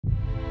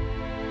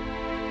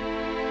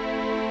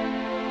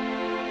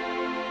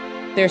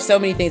there's so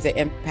many things that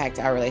impact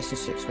our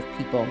relationships with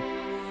people.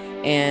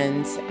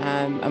 And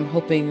I'm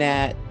hoping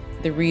that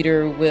the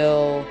reader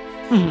will,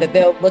 that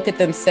they'll look at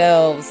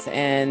themselves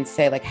and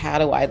say, like, how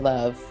do I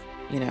love?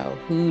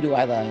 Who do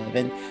I love,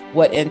 and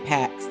what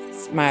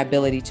impacts my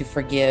ability to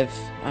forgive?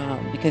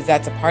 Because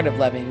that's a part of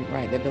loving,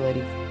 right? The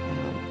ability,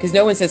 because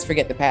no one says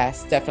forget the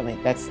past.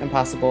 Definitely, that's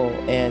impossible,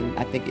 and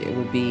I think it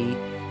would be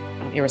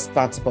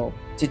irresponsible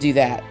to do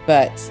that.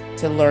 But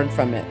to learn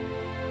from it.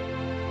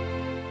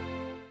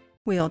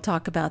 We'll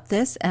talk about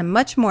this and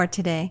much more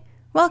today.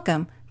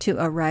 Welcome to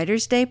a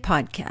Writer's Day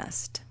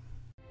podcast.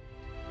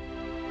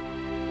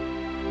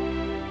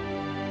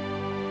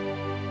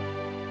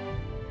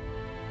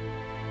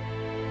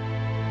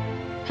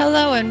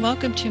 Hello and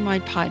welcome to my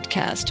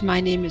podcast.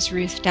 My name is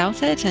Ruth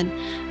Douthit, and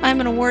I'm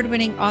an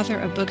award-winning author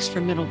of books for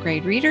middle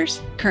grade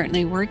readers,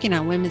 currently working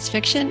on women's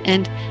fiction,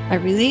 and I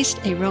released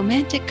a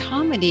romantic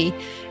comedy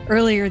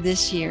earlier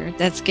this year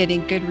that's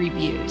getting good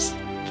reviews.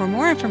 For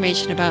more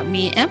information about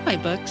me and my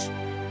books,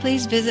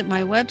 please visit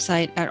my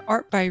website at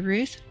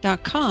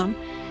artbyruth.com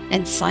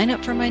and sign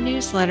up for my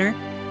newsletter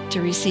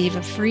to receive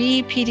a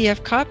free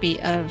PDF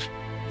copy of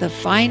The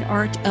Fine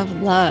Art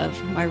of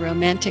Love, my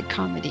romantic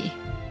comedy.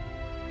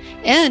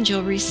 And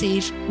you'll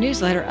receive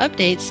newsletter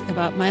updates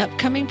about my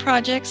upcoming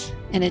projects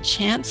and a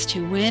chance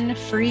to win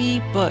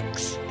free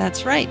books.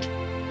 That's right,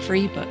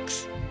 free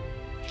books,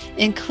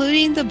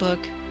 including the book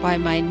by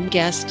my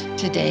guest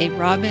today,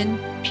 Robin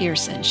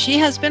Pearson. She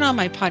has been on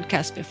my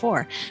podcast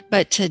before,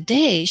 but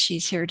today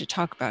she's here to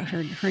talk about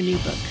her new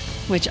book,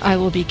 which I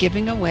will be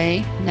giving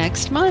away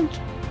next month.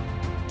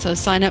 So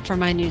sign up for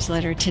my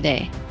newsletter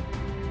today.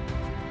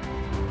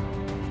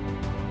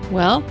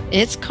 Well,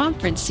 it's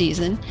conference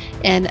season,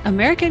 and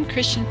American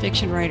Christian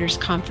Fiction Writers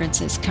Conference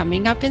is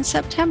coming up in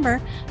September.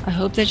 I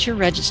hope that you're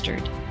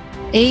registered.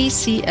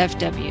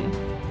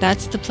 ACFW,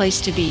 that's the place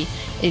to be.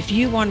 If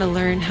you want to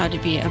learn how to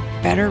be a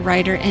better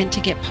writer and to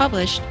get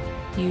published,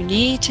 you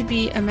need to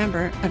be a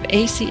member of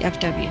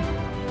ACFW.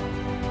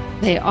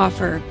 They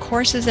offer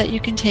courses that you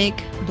can take,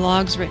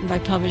 blogs written by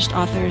published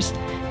authors,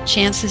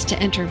 chances to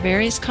enter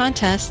various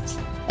contests,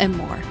 and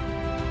more.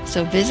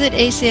 So visit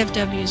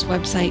ACFW's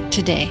website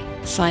today.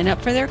 Sign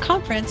up for their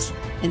conference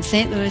in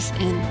St. Louis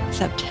in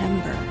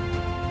September.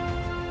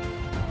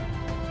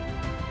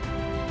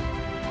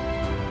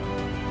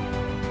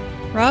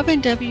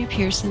 Robin W.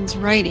 Pearson's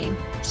writing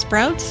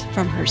sprouts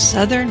from her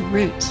Southern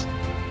roots,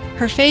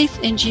 her faith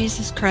in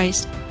Jesus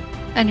Christ,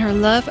 and her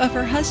love of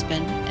her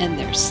husband and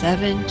their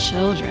 7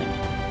 children.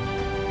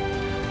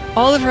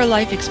 All of her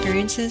life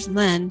experiences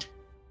lend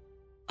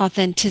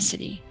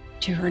authenticity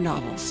to her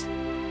novels.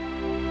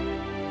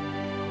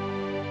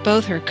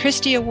 Both her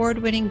Christie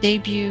Award-winning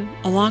debut,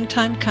 A Long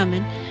Time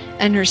Comin',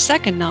 and her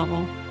second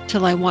novel,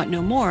 Till I Want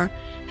No More,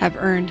 have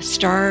earned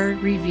star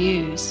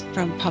reviews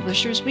from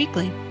Publishers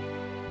Weekly.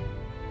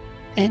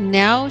 And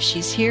now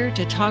she's here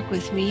to talk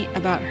with me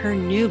about her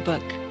new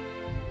book,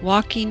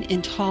 Walking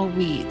in Tall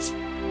Weeds,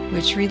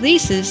 which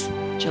releases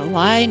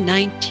July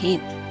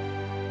 19th.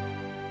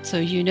 So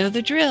you know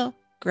the drill.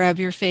 Grab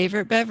your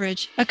favorite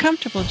beverage, a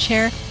comfortable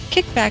chair,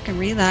 kick back and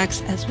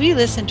relax as we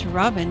listen to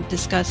Robin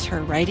discuss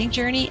her writing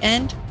journey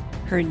and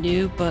her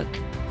new book.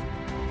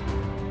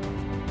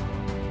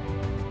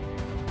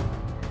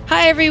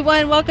 Hi,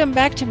 everyone. Welcome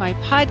back to my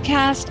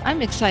podcast.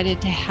 I'm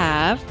excited to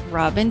have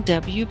Robin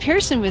W.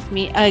 Pearson with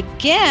me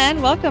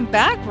again. Welcome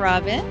back,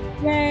 Robin.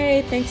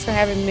 Yay. Thanks for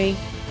having me.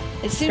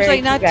 It seems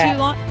like not too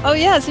long. Oh,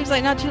 yeah. It seems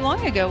like not too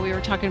long ago we were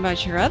talking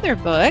about your other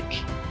book,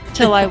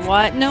 Till I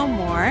Want No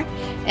More.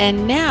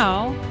 And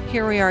now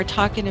here we are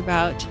talking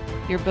about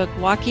your book,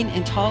 Walking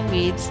in Tall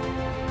Weeds,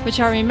 which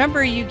I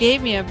remember you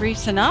gave me a brief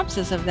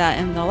synopsis of that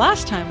in the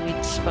last time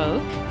we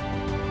spoke.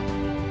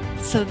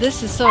 So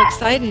this is so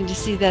exciting to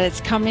see that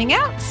it's coming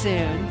out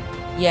soon.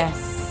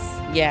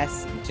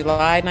 Yes,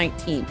 July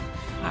 19th.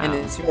 Wow. And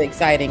it's really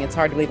exciting. It's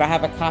hard to believe. I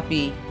have a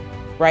copy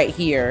right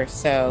here,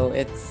 so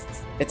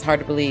it's hard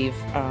to believe.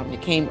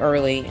 It came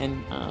early,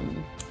 and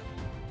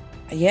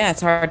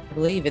it's hard to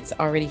believe it's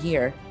already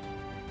here.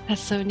 That's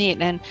so neat.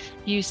 And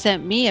you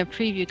sent me a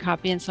preview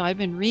copy, and so I've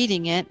been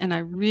reading it, and I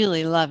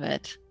really love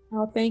it.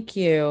 Oh, thank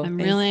you. I'm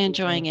really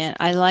enjoying it.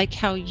 I like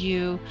how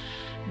you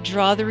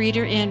draw the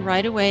reader in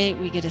right away.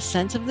 We get a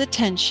sense of the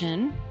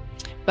tension,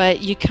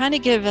 but you kind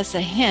of give us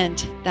a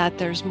hint that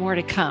there's more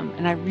to come,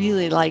 and I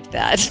really like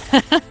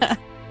that.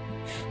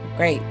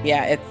 Great.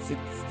 Yeah, it's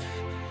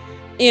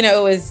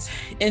it was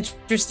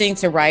interesting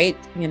to write,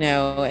 and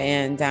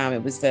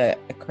it was a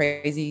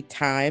crazy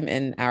time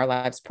in our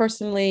lives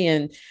personally,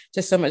 and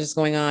just so much is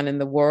going on in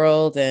the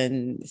world.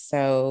 And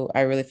so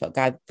I really felt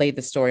God laid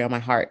the story on my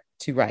heart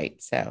to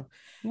write. So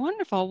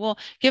wonderful. Well,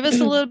 give us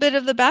a little bit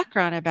of the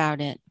background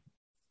about it.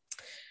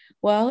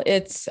 Well,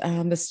 it's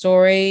the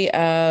story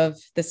of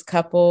this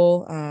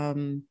couple,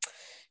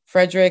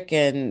 Frederick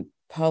and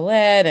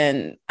Paulette,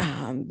 and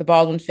the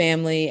Baldwin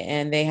family,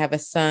 and they have a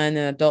son,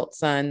 an adult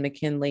son,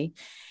 McKinley,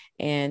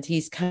 and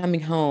he's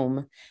coming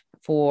home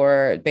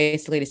for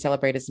basically to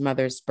celebrate his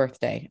mother's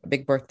birthday, a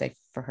big birthday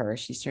for her.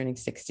 She's turning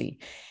 60.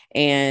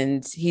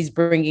 And he's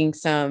bringing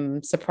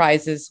some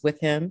surprises with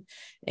him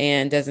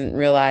and doesn't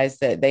realize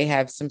that they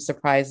have some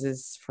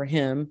surprises for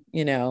him,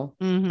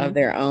 of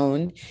their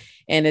own.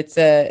 And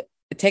it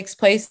takes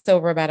place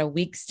over about a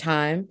week's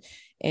time.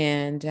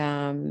 And,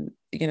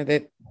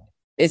 that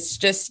it's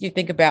just, you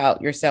think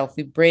about yourself,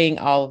 we bring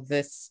all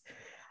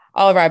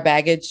of our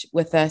baggage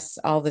with us,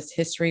 all this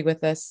history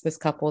with us. This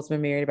couple has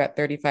been married about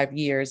 35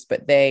 years,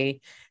 but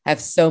they have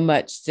so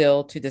much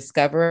still to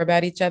discover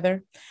about each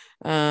other,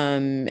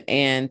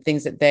 and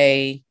things that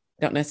they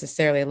don't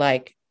necessarily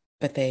like,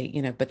 but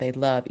they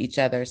love each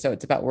other. So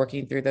it's about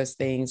working through those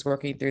things,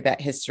 working through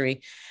that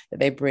history that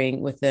they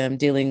bring with them,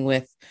 dealing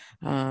with,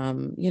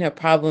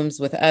 problems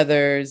with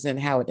others and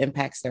how it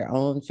impacts their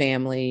own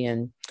family,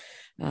 and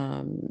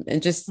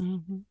just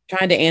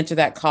trying to answer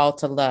that call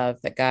to love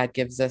that God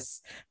gives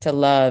us, to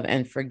love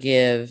and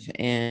forgive,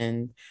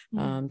 and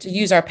to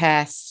use our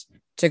past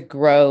to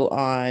grow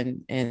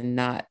on and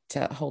not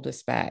to hold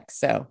us back.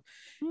 So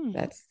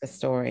that's the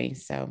story.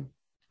 So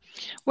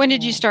when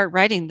did you start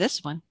writing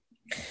this one?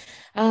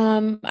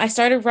 I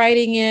started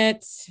writing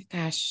it,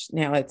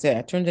 now I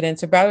turned it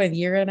into about a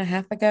year and a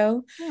half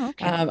ago. Oh,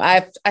 okay.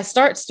 I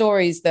start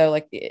stories though,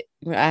 like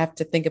I have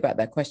to think about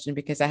that question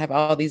because I have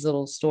all these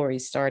little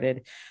stories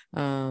started.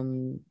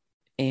 And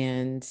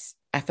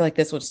I feel like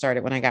this one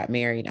started when I got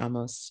married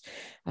almost.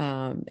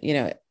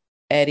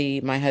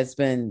 Eddie, my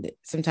husband,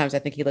 sometimes I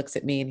think he looks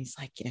at me and he's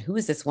like, who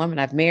is this woman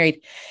I've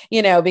married?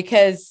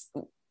 Because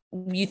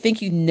you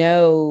think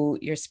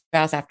your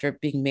spouse after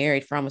being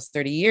married for almost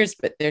 30 years,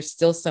 but there's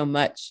still so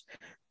much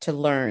to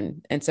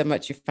learn and so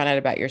much you find out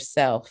about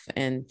yourself.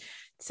 And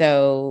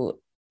so,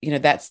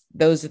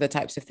 those are the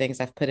types of things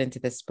I've put into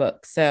this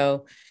book.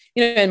 So,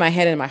 in my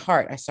head and in my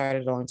heart, I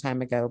started a long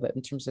time ago, but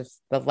in terms of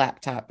the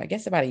laptop, I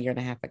guess about a year and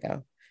a half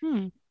ago.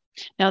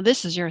 Now,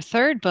 this is your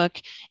third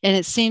book, and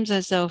it seems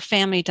as though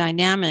family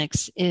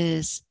dynamics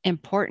is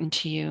important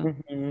to you.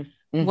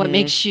 What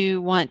makes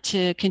you want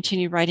to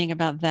continue writing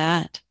about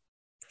that?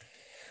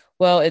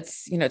 Well,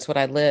 it's what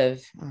I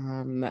live.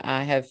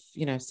 I have,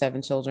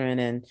 7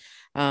 children,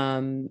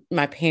 and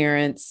my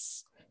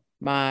parents,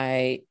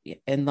 my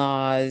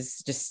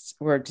in-laws,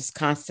 we're just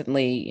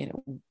constantly,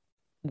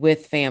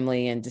 with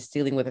family and just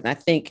dealing with it. And I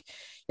think,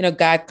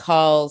 God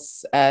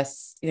calls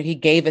us, he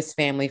gave us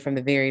family from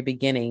the very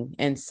beginning.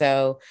 And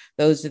so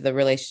those are the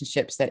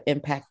relationships that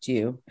impact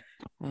you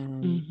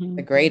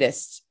the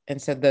greatest.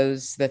 And so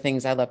those are the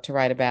things I love to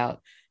write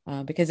about.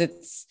 Because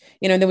it's,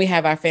 and then we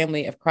have our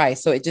family of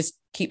Christ. So it just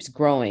keeps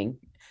growing,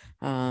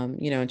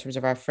 in terms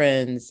of our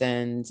friends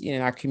and,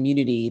 our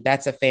community.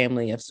 That's a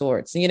family of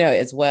sorts,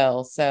 as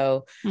well.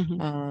 So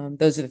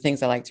those are the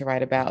things I like to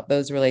write about,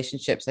 those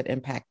relationships that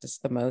impact us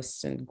the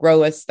most and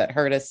grow us, that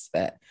hurt us,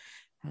 that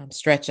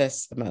stretch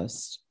us the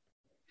most.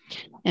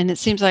 And it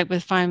seems like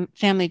with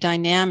family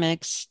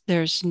dynamics,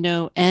 there's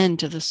no end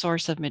to the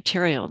source of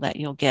material that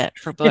you'll get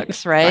for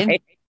books, right?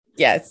 Right.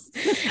 Yes.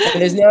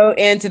 And there's no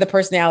end to the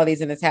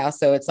personalities in this house.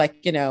 So it's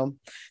like,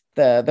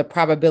 the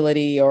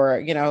probability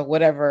or,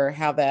 whatever,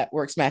 how that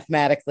works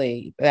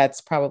mathematically,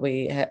 that's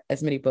probably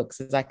as many books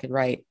as I could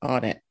write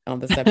on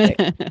the subject.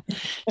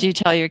 Do you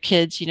tell your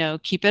kids,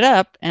 keep it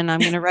up and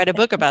I'm going to write a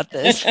book about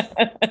this?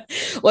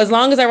 Well, as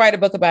long as I write a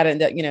book about it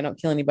and, don't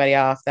kill anybody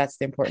off, that's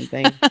the important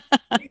thing.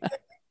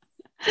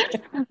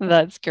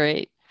 That's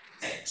great.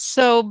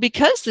 So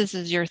because this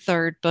is your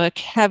third book,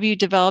 have you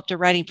developed a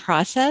writing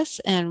process?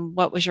 And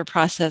what was your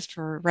process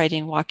for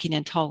writing Walking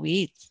in Tall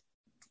Weeds?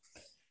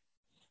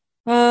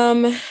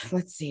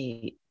 Let's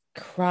see.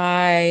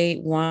 Cry,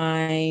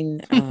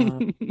 whine,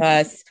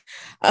 fuss.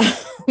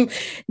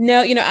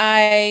 No,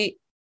 I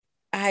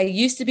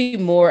used to be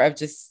more of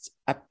just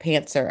a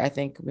pantser. I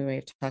think we may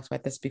have talked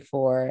about this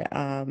before.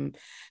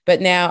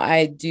 But now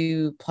I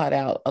do plot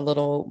out a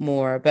little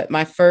more. But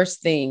my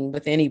first thing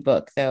with any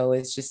book, though,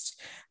 is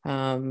just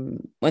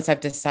once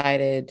I've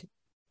decided,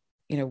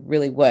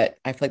 really what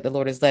I feel like the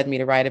Lord has led me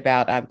to write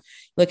about, I'm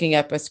looking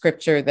up a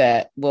scripture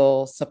that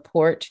will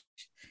support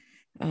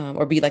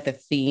or be like the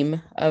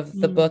theme of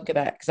the book.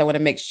 Because I want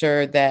to make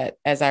sure that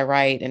as I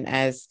write and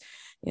as,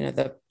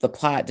 the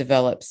plot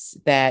develops,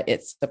 that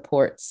it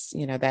supports,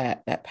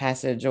 that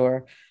passage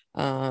or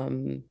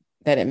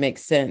that it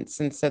makes sense.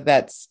 And so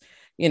that's,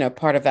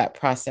 part of that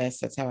process.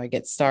 That's how I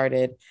get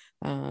started.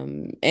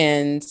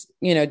 And,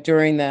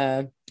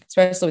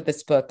 especially with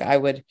this book, I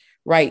would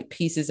write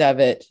pieces of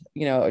it,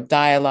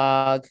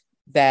 dialogue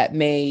that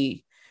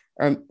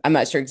or I'm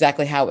not sure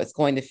exactly how it's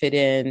going to fit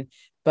in,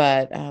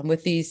 but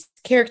with these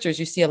characters,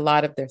 you see a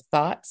lot of their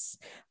thoughts,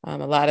 a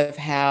lot of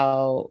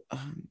how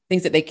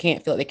things that they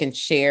can't feel they can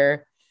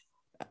share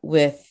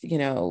with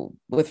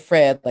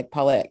Fred. Like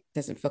Paulette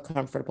doesn't feel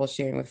comfortable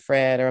sharing with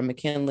Fred, or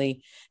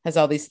McKinley has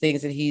all these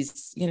things that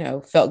he's,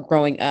 felt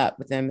growing up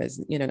with them as,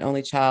 an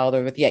only child,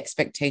 or with the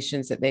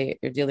expectations that they're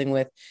dealing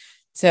with.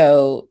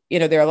 So,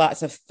 there are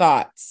lots of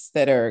thoughts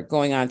that are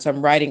going on. So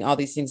I'm writing all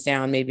these things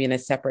down, maybe in a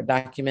separate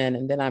document,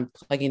 and then I'm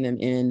plugging them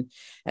in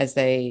as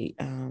they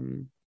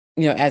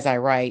as I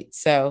write.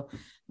 So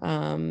I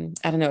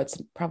don't know,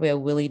 it's probably a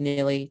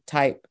willy-nilly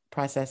type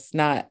process,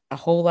 not a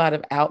whole lot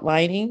of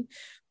outlining,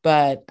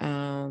 but I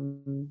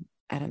don't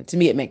know, to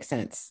me it makes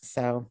sense.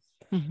 So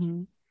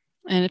And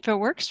if it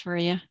works for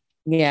you,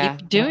 yeah,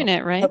 keep doing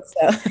it, right? Hope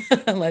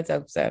so. Let's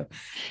hope so.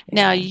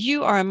 Now,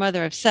 you are a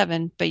mother of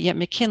 7, but yet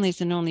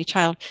McKinley's an only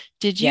child.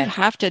 Did you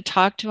have to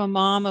talk to a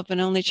mom of an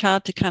only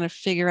child to kind of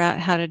figure out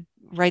how to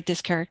write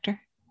this character?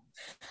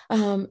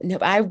 No,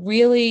 I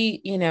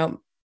really,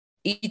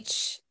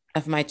 each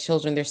of my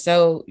children, they're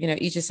so,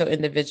 each is so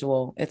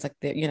individual. It's like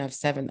I have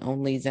 7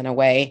 onlys in a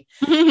way.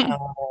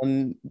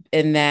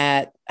 In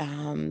that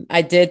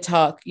I did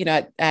talk,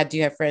 I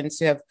do have friends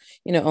who have,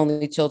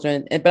 only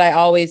children, but I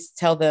always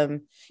tell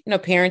them,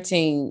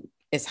 parenting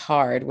is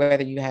hard,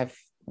 whether you have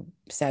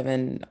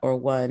 7 or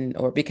 1,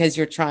 or because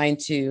you're trying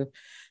to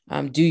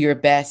do your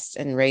best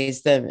and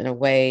raise them in a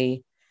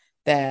way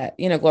that,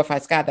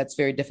 glorifies God. That's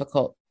very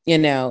difficult,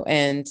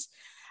 and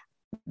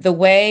the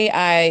way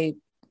I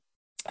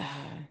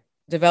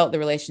developed the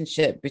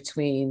relationship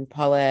between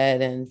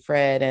Paulette and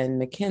Fred and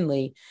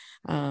McKinley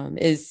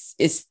is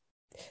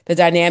the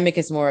dynamic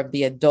is more of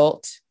the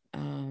adult,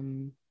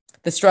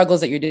 the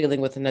struggles that you're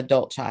dealing with an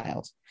adult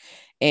child.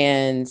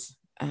 And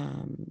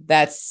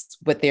that's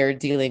what they're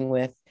dealing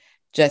with.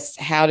 Just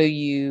how do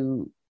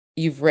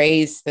you've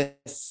raised the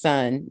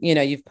son,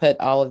 you've put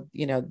all of,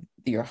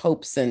 your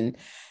hopes and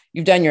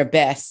you've done your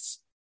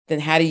best. Then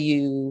how do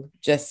you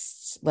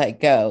just let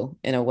go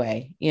in a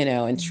way,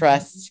 and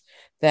trust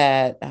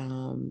that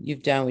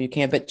you've done what you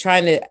can, but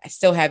trying to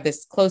still have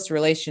this close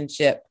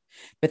relationship,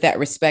 but that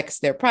respects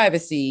their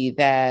privacy,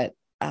 that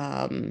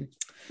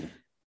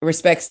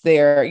respects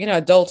their,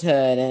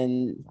 adulthood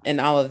and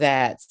all of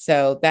that.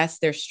 So that's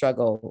their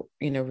struggle,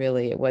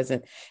 really.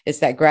 It's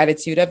that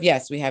gratitude of,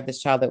 yes, we have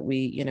this child that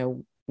we,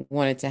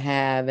 wanted to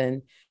have,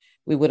 and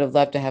we would have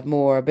loved to have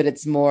more, but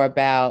it's more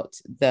about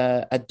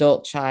the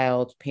adult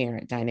child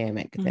parent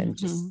dynamic than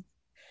just,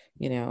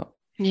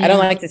 I don't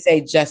like to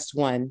say just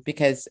one,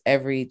 because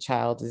every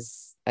child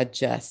is a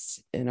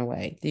just in a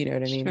way. Do you know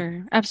what I mean?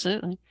 Sure.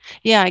 Absolutely.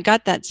 Yeah. I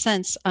got that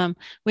sense.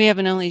 We have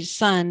an only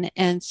son.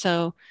 And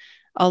so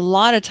a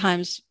lot of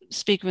times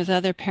speaking with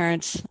other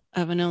parents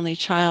of an only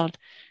child,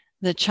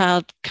 the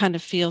child kind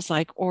of feels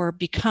like, or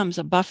becomes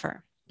a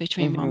buffer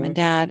between mom and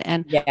dad.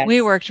 And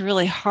we worked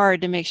really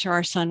hard to make sure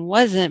our son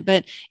wasn't,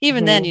 but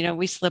even then,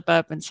 we slip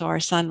up. And so our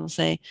son will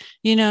say,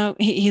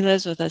 he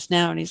lives with us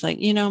now. And he's like,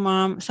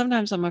 Mom,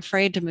 sometimes I'm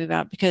afraid to move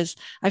out because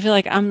I feel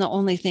like I'm the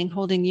only thing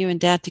holding you and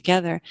dad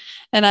together.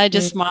 And I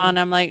just smile and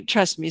I'm like,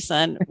 trust me,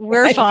 son,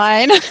 we're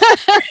fine.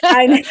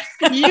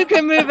 You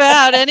can move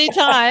out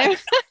anytime.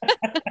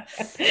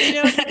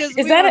 Because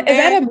is that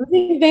a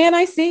moving van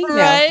I see?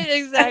 Right. No.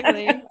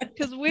 Exactly.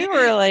 Because we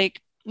were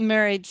like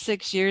married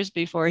 6 years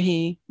before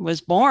he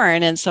was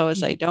born. And so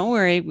it's like, don't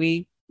worry,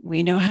 we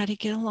know how to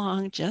get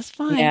along just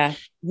fine. Yeah.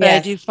 But I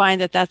do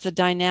find that that's a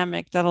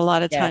dynamic that a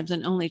lot of times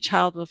an only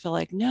child will feel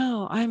like,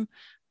 no,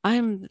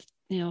 I'm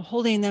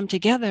holding them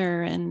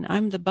together and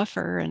I'm the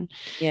buffer. And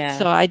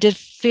so I did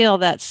feel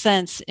that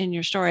sense in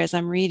your story as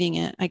I'm reading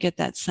it. I get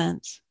that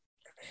sense.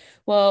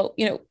 Well,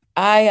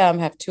 I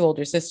have 2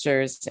 older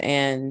sisters,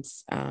 and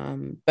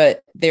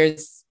but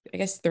there's, I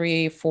guess,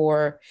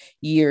 3-4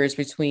 years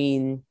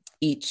between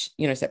each,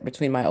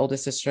 between my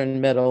oldest sister in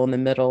the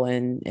middle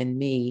and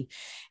me.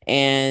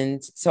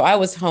 And so I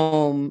was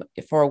home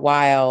for a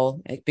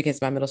while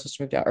because my middle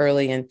sister moved out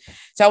early. And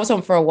so I was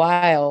home for a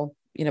while,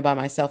 by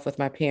myself with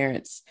my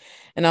parents.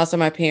 And also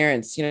my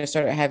parents,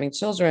 started having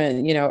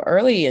children,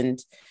 early.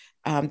 And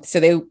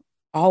so they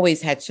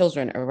always had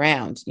children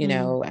around,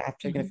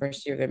 after the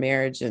first year of their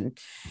marriage. And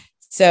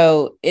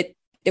so it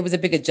was a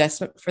big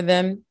adjustment for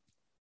them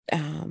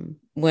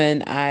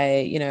when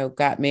I,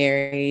 got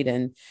married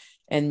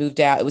and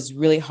moved out. It was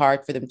really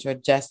hard for them to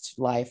adjust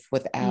to life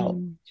without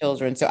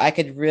children. So I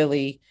could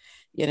really,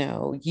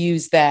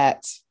 use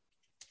that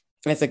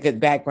as a good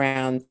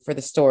background for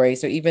the story.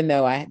 So even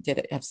though I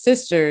did have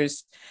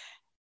sisters,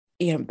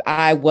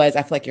 I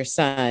feel like your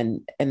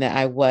son, and that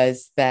I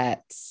was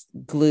that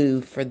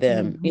glue for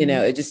them.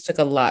 It just took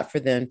a lot for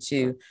them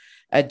to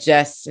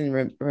adjust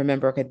and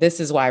remember, okay, this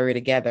is why we're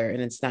together. And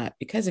it's not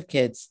because of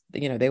kids,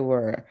 they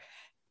were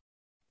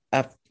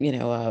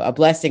a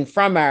blessing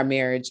from our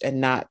marriage and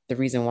not the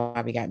reason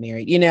why we got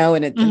married, and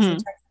and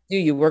sometimes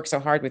you work so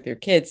hard with your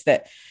kids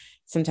that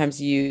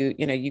sometimes you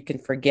can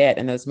forget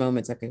in those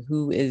moments, okay,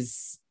 who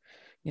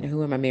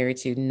am I married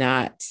to?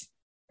 Not,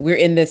 we're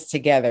in this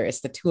together.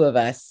 It's the 2 of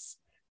us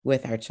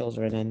with our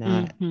children and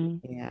not,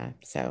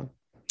 so.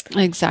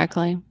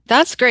 Exactly.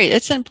 That's great.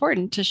 It's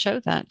important to show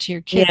that to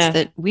your kids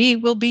that we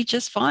will be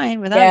just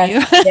fine without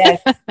you.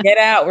 Yes. Get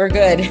out. We're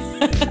good.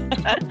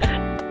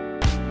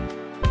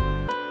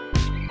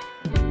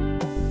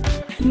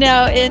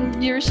 Now,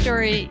 in your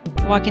story,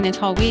 Walking in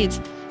Tall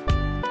Weeds,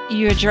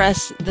 you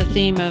address the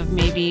theme of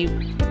maybe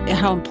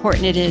how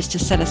important it is to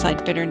set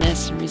aside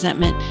bitterness and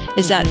resentment.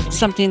 Is that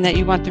something that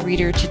you want the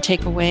reader to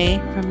take away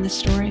from the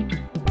story?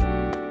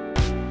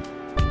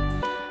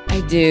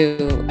 I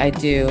do.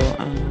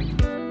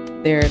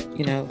 there are,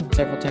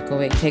 several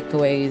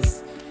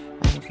takeaways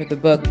for the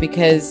book,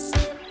 because,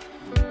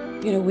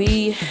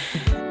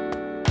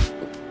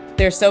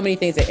 there's so many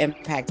things that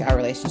impact our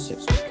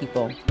relationships with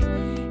people.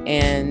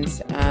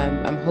 And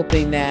I'm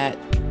hoping that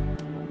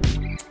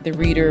the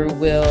reader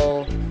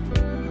will,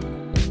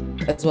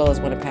 as well as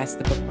want to pass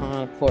the book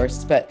on, of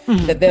course, but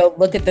that they'll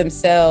look at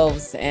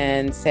themselves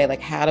and say, like,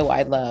 how do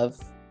I love?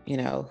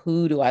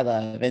 Who do I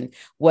love, and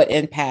what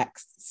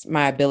impacts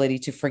my ability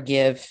to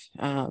forgive?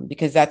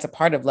 Because that's a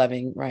part of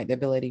loving, right? The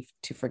ability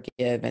to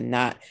forgive and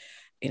not,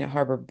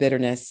 harbor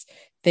bitterness.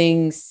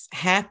 Things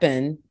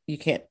happen. You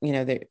can't,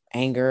 the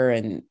anger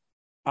and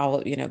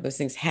all, those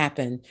things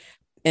happen,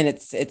 and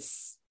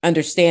it's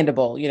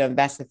understandable.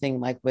 That's the thing,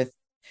 like with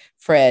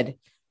Fred,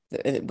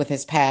 with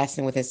his past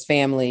and with his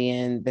family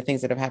and the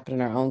things that have happened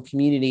in our own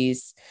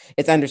communities.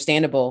 It's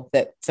understandable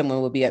that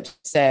someone would be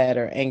upset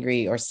or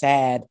angry or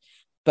sad,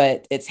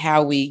 but it's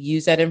how we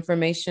use that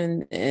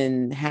information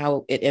and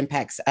how it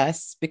impacts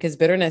us, because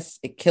bitterness,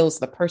 it kills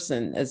the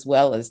person as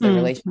well as the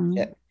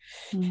relationship.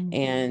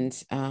 And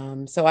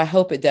so I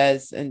hope it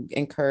does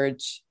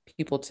encourage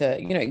people to,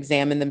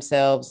 examine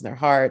themselves and their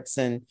hearts,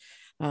 and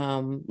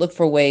look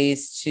for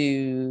ways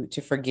to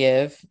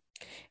forgive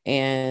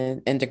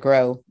and to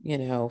grow,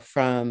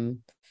 from,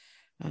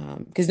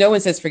 because no one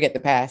says forget the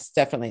past.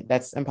 Definitely,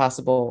 that's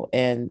impossible.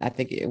 And I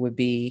think it would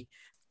be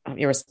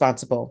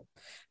irresponsible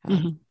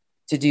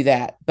to do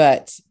that,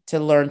 but to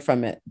learn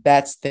from it.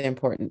 That's the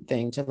important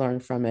thing, to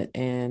learn from it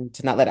and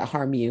to not let it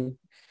harm you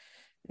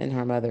and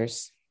harm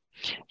others.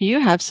 You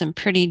have some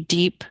pretty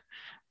deep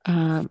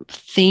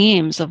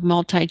themes of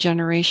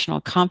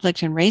multi-generational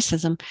conflict and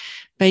racism,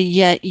 but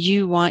yet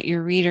you want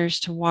your readers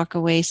to walk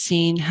away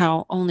seeing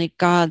how only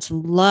God's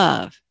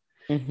love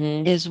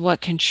is what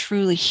can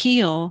truly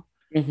heal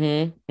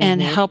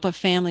and help a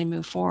family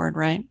move forward,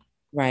 right?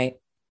 Right.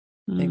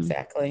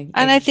 Exactly.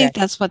 And I think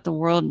that's what the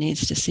world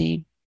needs to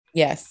see.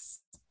 Yes.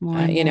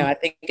 I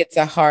think it's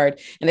and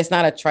it's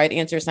not a trite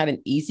answer. It's not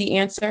an easy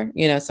answer.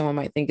 Someone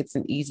might think it's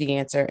an easy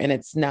answer, and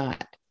it's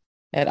not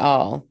at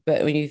all.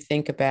 But when you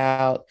think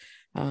about,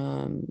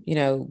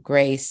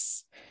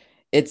 grace,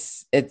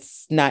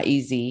 it's not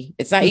easy.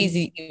 It's not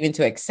easy even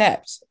to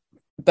accept,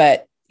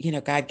 but,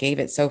 God gave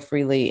it so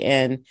freely,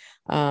 and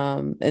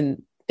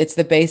it's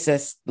the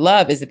basis.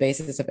 Love is the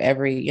basis of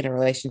every,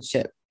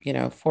 relationship,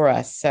 for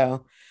us.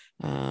 So,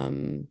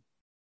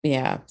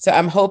 yeah. So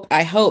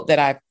I hope that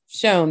I've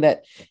shown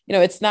that,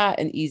 it's not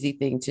an easy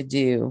thing to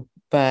do,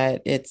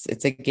 but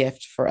it's a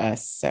gift for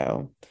us.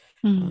 So,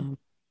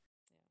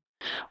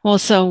 well,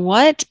 so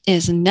what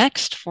is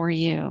next for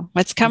you?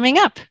 What's coming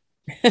up?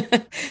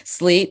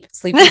 Sleep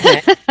is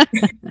next.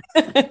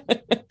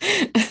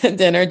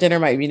 Dinner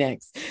might be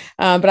next.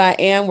 But I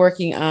am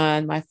working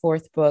on my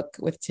 4th book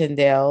with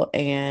Tyndale,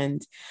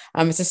 and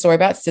it's a story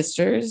about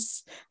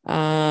sisters.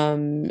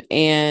 And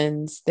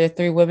they're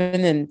 3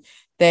 women, and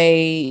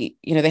they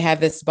have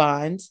this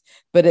bond,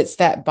 but it's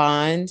that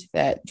bond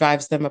that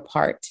drives them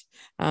apart.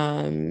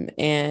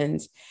 And,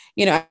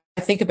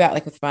 I think about,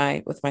 like, with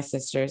my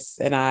sisters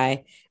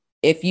and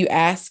if you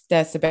asked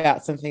us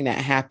about something that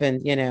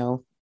happened,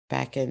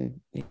 back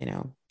in,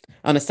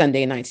 on a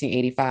Sunday in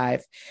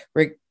 1985,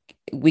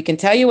 we can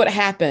tell you what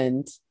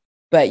happened,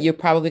 but you're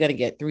probably going to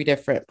get 3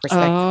 different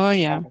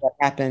perspectives of what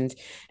happened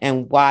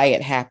and why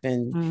it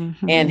happened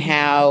and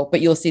how,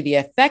 but you'll see the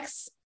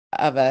effects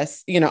of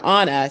us,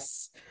 on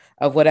us,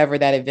 of whatever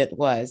that event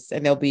was.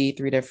 And there'll be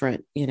 3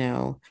 different,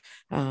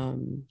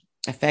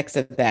 effects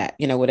of that,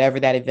 whatever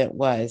that event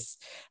was.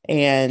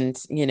 And,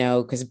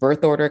 because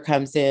birth order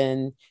comes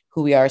in,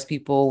 who we are as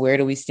people, where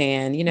do we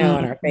stand, in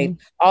our faith,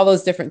 all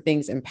those different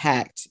things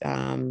impact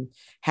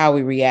how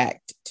we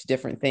react to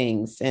different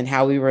things and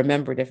how we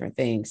remember different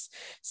things.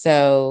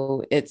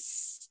 So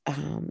it's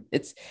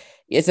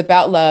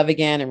about love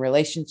again and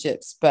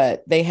relationships,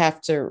 but they have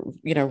to,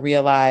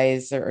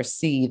 realize or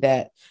see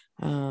that,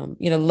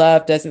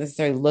 love doesn't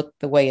necessarily look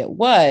the way it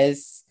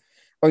was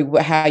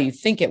or how you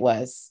think it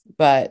was,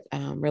 but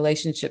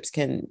relationships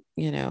can,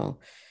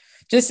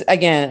 just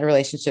again,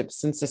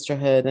 relationships and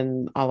sisterhood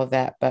and all of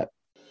that. But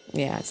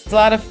yeah, it's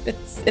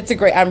a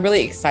great, I'm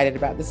really excited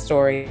about this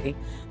story.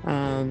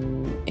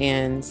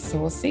 And so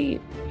we'll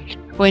see.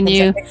 When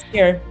you, next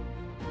year.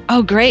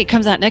 Oh, great.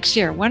 Comes out next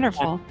year.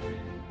 Wonderful. Yeah.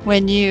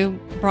 When you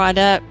brought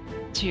up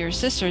to your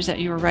sisters that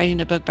you were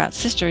writing a book about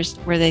sisters,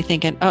 were they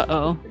thinking,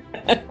 uh-oh?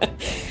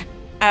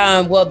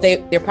 Well,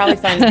 they're probably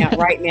finding out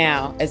right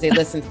now as they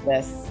listen to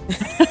this.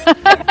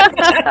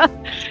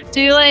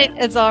 Too late.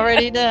 It's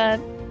already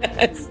done.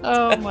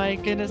 Oh my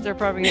goodness, they're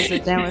probably going to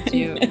sit down with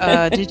you.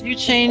 Did you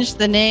change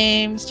the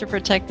names to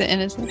protect the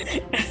innocent?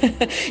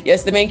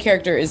 Yes, the main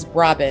character is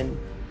Robin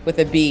with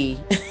a B.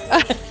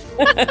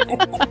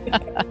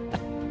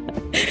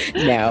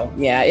 No,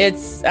 yeah,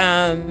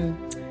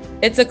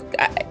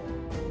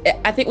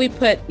 I think we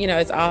put,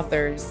 as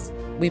authors,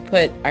 we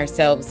put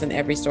ourselves in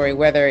every story,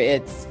 whether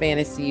it's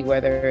fantasy,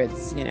 whether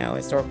it's,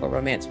 historical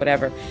romance,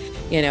 whatever.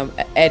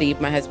 Eddie,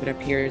 my husband,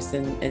 appears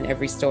in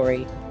every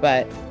story,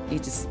 but he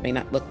just may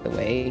not look the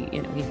way,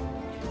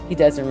 he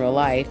does in real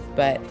life.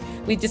 But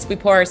we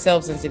pour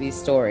ourselves into these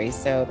stories,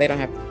 so they don't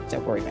have to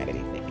worry about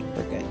anything.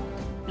 We're good.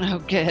 Oh,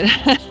 good.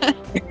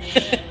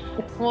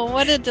 Well,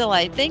 what a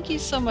delight. Thank you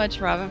so much,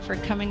 Robin, for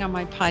coming on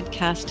my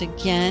podcast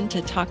again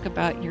to talk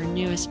about your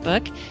newest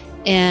book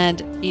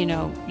and,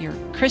 your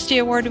Christie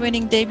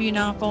Award-winning debut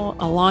novel,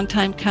 A Long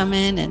Time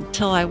Coming, and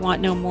Till I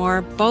Want No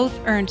More. Both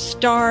earned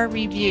star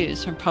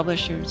reviews from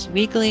Publishers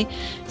Weekly.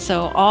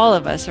 So all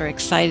of us are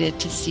excited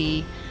to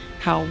see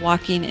how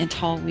Walking in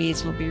Tall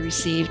Weeds will be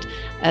received.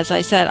 As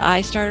I said,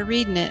 I started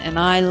reading it and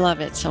I love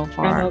it so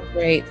far. Oh,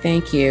 great.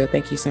 Thank you.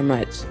 Thank you so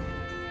much.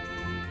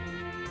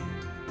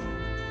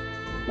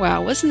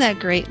 Wow, wasn't that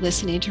great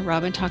listening to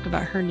Robin talk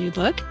about her new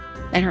book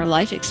and her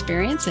life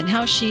experience and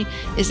how she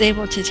is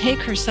able to take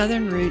her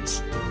Southern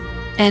roots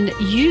and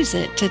use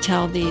it to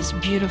tell these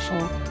beautiful,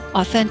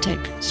 authentic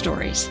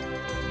stories.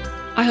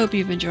 I hope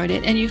you've enjoyed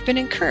it and you've been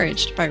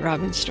encouraged by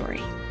Robin's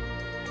story.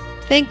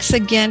 Thanks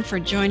again for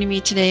joining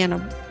me today on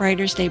a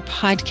Writer's Day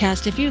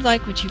podcast. If you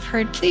like what you've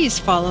heard, please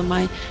follow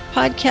my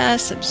podcast,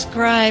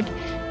 subscribe,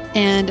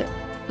 and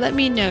let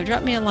me know.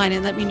 Drop me a line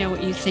and let me know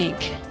what you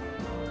think.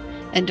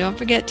 And don't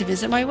forget to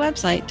visit my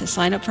website to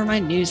sign up for my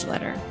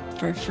newsletter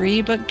for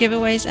free book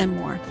giveaways and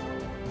more.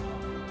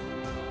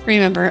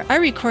 Remember, I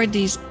record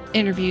these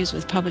interviews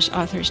with published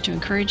authors to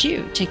encourage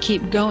you to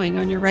keep going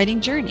on your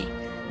writing journey.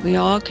 We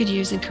all could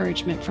use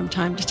encouragement from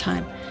time to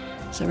time.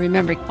 So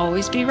remember,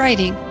 always be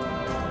writing.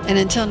 And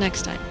until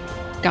next time,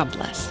 God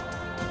bless.